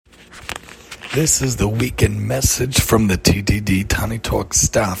This is the weekend message from the TTD Tani Talk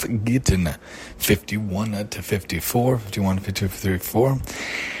staff, Gittin 51 to 54, 51 to 54,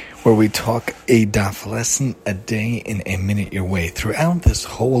 where we talk a daf lesson a day in a minute your way. Throughout this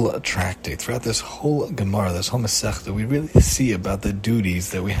whole tractate, throughout this whole Gemara, this whole Masechta, we really see about the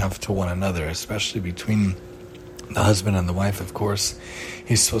duties that we have to one another, especially between the husband and the wife. Of course,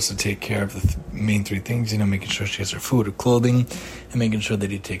 he's supposed to take care of the main three things, making sure she has her food, her clothing, and making sure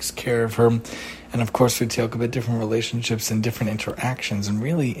that he takes care of her. And of course, we talk about different relationships and different interactions. And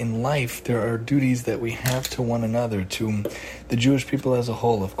really, in life, there are duties that we have to one another, to the Jewish people as a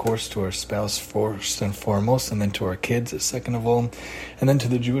whole, of course, to our spouse first and foremost, and then to our kids second of all, and then to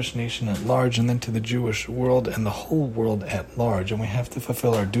the Jewish nation at large, and then to the Jewish world and the whole world at large. And we have to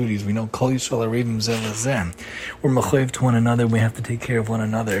fulfill our duties. We know Kol Yisrael Arevim Zeh Lezeh. We're mechayev to one another. We have to take care of one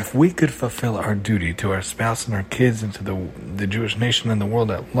another. If we could fulfill our duty to our spouse and our kids and to the Jewish nation and the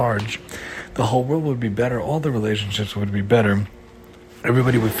world at large, the whole world would be better. All the relationships would be better.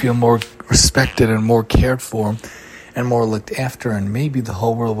 Everybody would feel more respected and more cared for and more looked after, and maybe the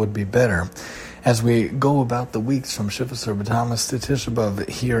whole world would be better. As we go about the weeks from Shivasar B'Tamas to Tisha B'Av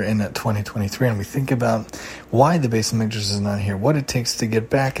here in 2023, and we think about why the Beis Hamikdash is not here, what it takes to get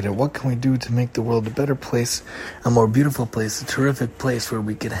back at it, what can we do to make the world a better place, a more beautiful place, a terrific place where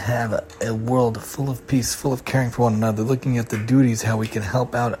we could have a world full of peace, full of caring for one another, looking at the duties, how we can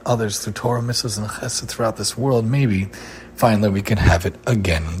help out others through Torah, mitzvahs, and chesed throughout this world. Maybe finally we can have it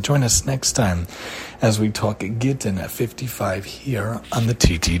again. Join us next time as we talk Gittin at 55 here on the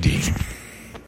TTD.